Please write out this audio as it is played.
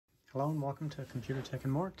Hello and welcome to Computer Tech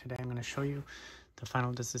and More. Today I'm going to show you the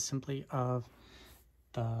final disassembly of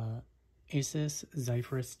the Asus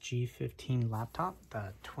Zephyrus G15 Laptop,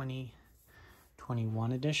 the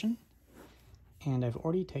 2021 edition. And I've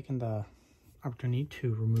already taken the opportunity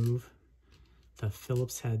to remove the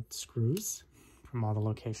Phillips head screws from all the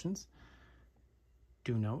locations.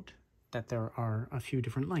 Do note that there are a few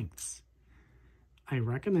different lengths. I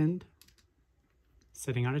recommend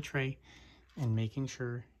setting out a tray and making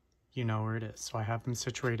sure you know where it is. So I have them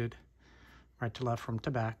situated right to left, from to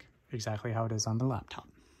back, exactly how it is on the laptop,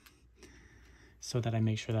 so that I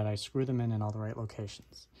make sure that I screw them in all the right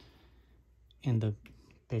locations. And the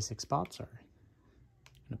basic spots are,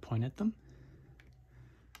 I'm going to point at them.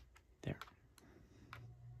 There.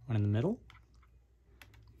 One in the middle.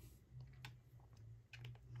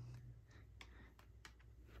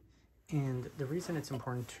 And the reason it's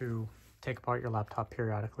important to take apart your laptop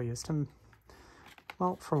periodically is to,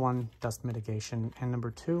 well, for one, dust mitigation, and number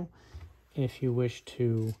two, if you wish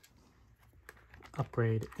to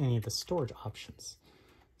upgrade any of the storage options.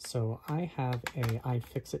 So I have a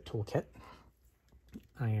iFixit toolkit.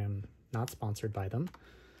 I am not sponsored by them.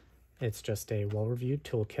 It's just a well-reviewed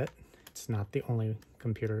toolkit. It's not the only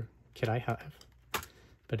computer kit I have,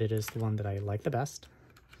 but it is the one that I like the best.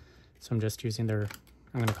 So I'm just using their,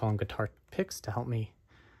 I'm going to call them guitar picks, to help me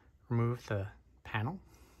remove the panel.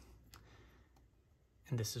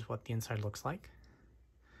 And this is what the inside looks like.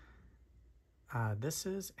 This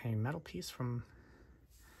is a metal piece from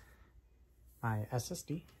my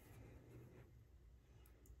SSD.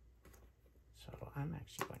 So I'm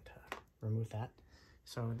actually going to remove that.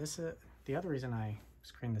 So this is the other reason I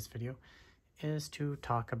was creating this video, is to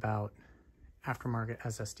talk about aftermarket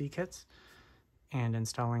SSD kits and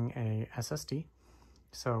installing a SSD.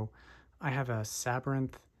 So I have a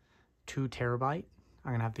Sabrent 2 terabyte.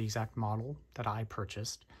 I'm gonna have the exact model that I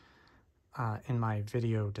purchased in my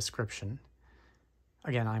video description.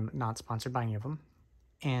 Again, I'm not sponsored by any of them.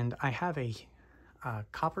 And I have a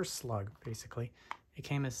copper slug, basically. It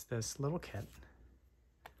came as this little kit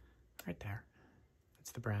right there.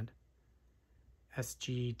 That's the brand.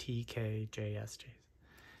 SGTKJSJ.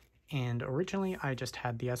 And originally I just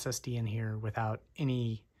had the SSD in here without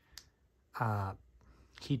any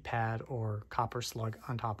heat pad or copper slug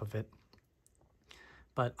on top of it.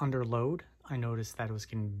 But under load, I noticed that it was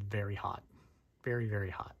getting very hot, very, very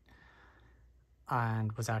hot,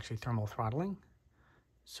 and was actually thermal throttling.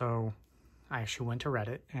 So I actually went to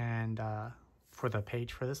Reddit and for the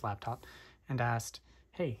page for this laptop and asked,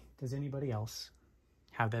 hey, does anybody else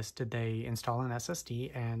have this? Did they install an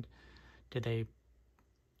SSD, and did they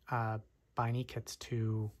buy any kits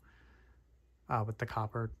to with the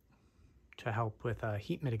copper to help with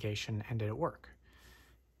heat mitigation, and did it work?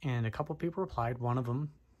 And a couple people replied. One of them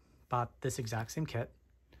bought this exact same kit,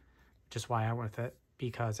 which is why I went with it,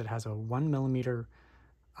 because it has a 1mm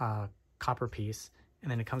copper piece, and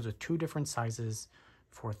then it comes with two different sizes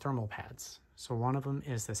for thermal pads. So one of them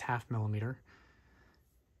is this 0.5 millimeter,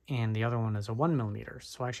 and the other one is a 1mm.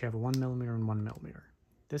 So I actually have a 1mm and 1mm.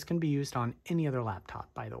 This can be used on any other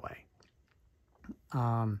laptop, by the way.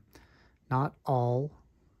 Not all,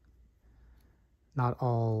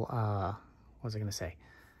 what was I going to say?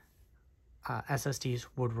 SSDs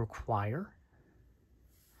would require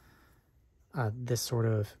this sort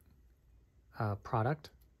of product.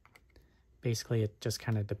 Basically, it just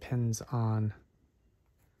kind of depends on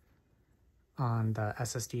the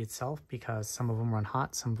SSD itself, because some of them run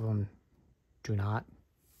hot, some of them do not.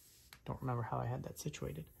 Don't remember how I had that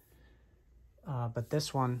situated. But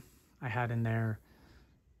this one I had in there,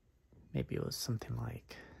 maybe it was something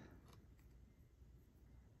like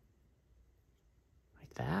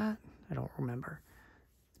that. I don't remember.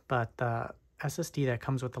 But the SSD that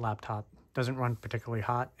comes with the laptop doesn't run particularly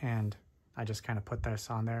hot, and I just kind of put this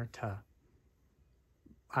on there to,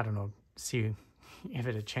 I don't know, see if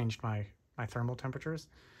it had changed my thermal temperatures.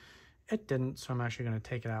 It didn't, so I'm actually going to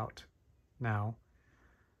take it out now.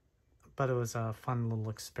 But it was a fun little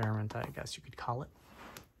experiment, I guess you could call it.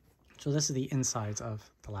 So this is the insides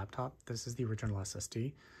of the laptop. This is the original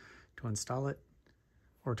SSD. To install it,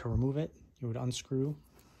 or to remove it, you would unscrew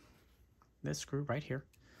this screw right here.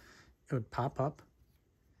 It would pop up,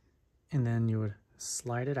 and then you would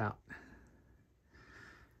slide it out.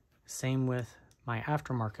 Same with my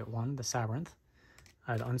aftermarket one, the Sabrent.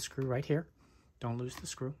 I'd unscrew right here. Don't lose the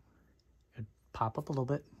screw. It'd pop up a little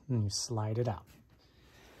bit, and you slide it out.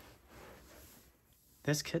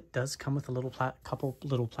 This kit does come with a couple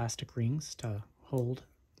little plastic rings to hold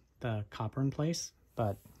the copper in place,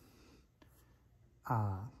 but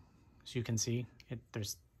as you can see,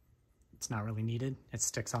 it's not really needed. It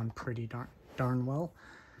sticks on pretty darn well.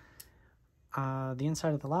 The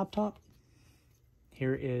inside of the laptop,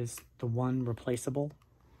 here is the one replaceable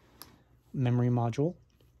memory module.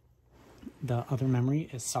 The other memory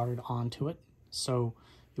is soldered onto it, so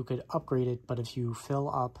you could upgrade it, but if you fill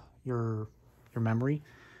up your memory,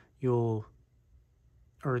 or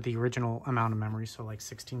the original amount of memory, so like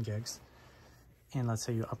 16 gigs, and let's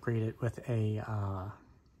say you upgrade it with a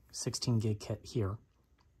 16 gig kit here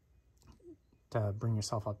to bring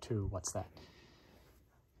yourself up to, what's that?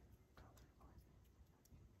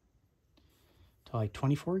 To like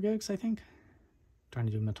 24 gigs, I think. Trying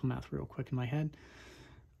to do mental math real quick in my head.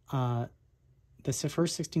 The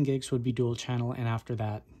first 16 gigs would be dual channel, and after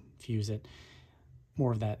that, if you use it,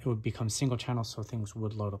 more of that, it would become single channel, so things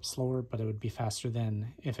would load up slower, but it would be faster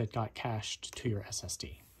than if it got cached to your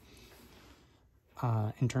SSD.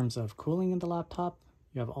 In terms of cooling in the laptop,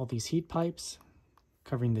 you have all these heat pipes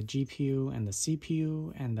covering the GPU and the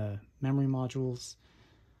CPU and the memory modules.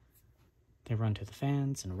 They run to the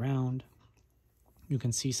fans and around. You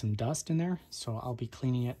can see some dust in there, so I'll be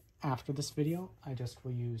cleaning it after this video. I just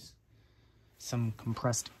will use some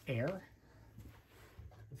compressed air.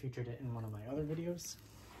 I featured it in one of my other videos.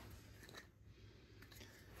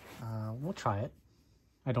 We'll try it.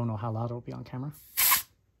 I don't know how loud it'll be on camera.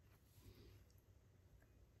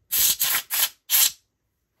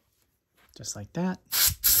 Just like that.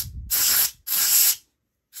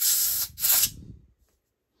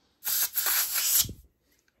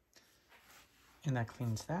 And that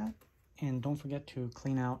cleans that. And don't forget to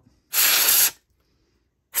clean out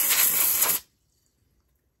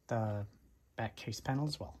the back case panel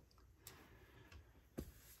as well.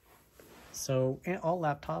 So all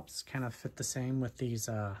laptops kind of fit the same with these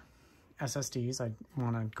SSDs. I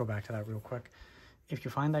want to go back to that real quick. If you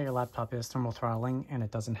find that your laptop is thermal throttling and it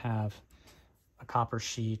doesn't have a copper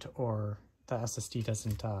sheet, or the SSD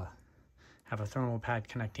doesn't have a thermal pad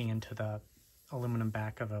connecting into the aluminum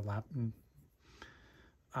back of a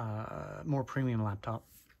more premium laptop,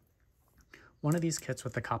 one of these kits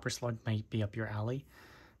with the copper slug might be up your alley,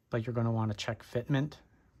 but you're going to want to check fitment,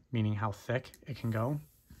 meaning how thick it can go,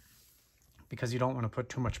 because you don't want to put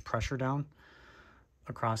too much pressure down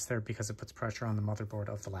across there, because it puts pressure on the motherboard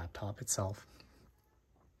of the laptop itself.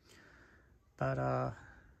 But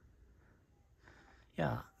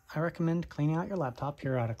yeah, I recommend cleaning out your laptop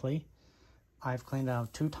periodically. I've cleaned it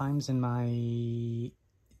out 2 times in my 8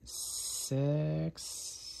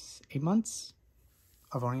 months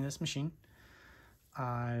of owning this machine.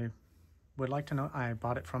 I would like to know, I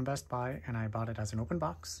bought it from Best Buy, and I bought it as an open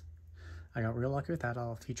box. I got real lucky with that.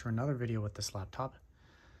 I'll feature another video with this laptop.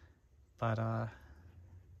 But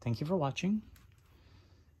thank you for watching.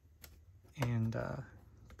 And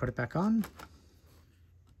put it back on.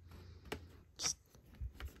 Just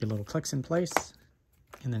get little clicks in place,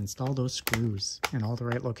 and then install those screws in all the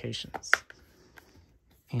right locations.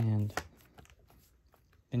 And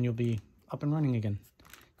then you'll be up and running again.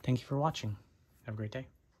 Thank you for watching. Have a great day.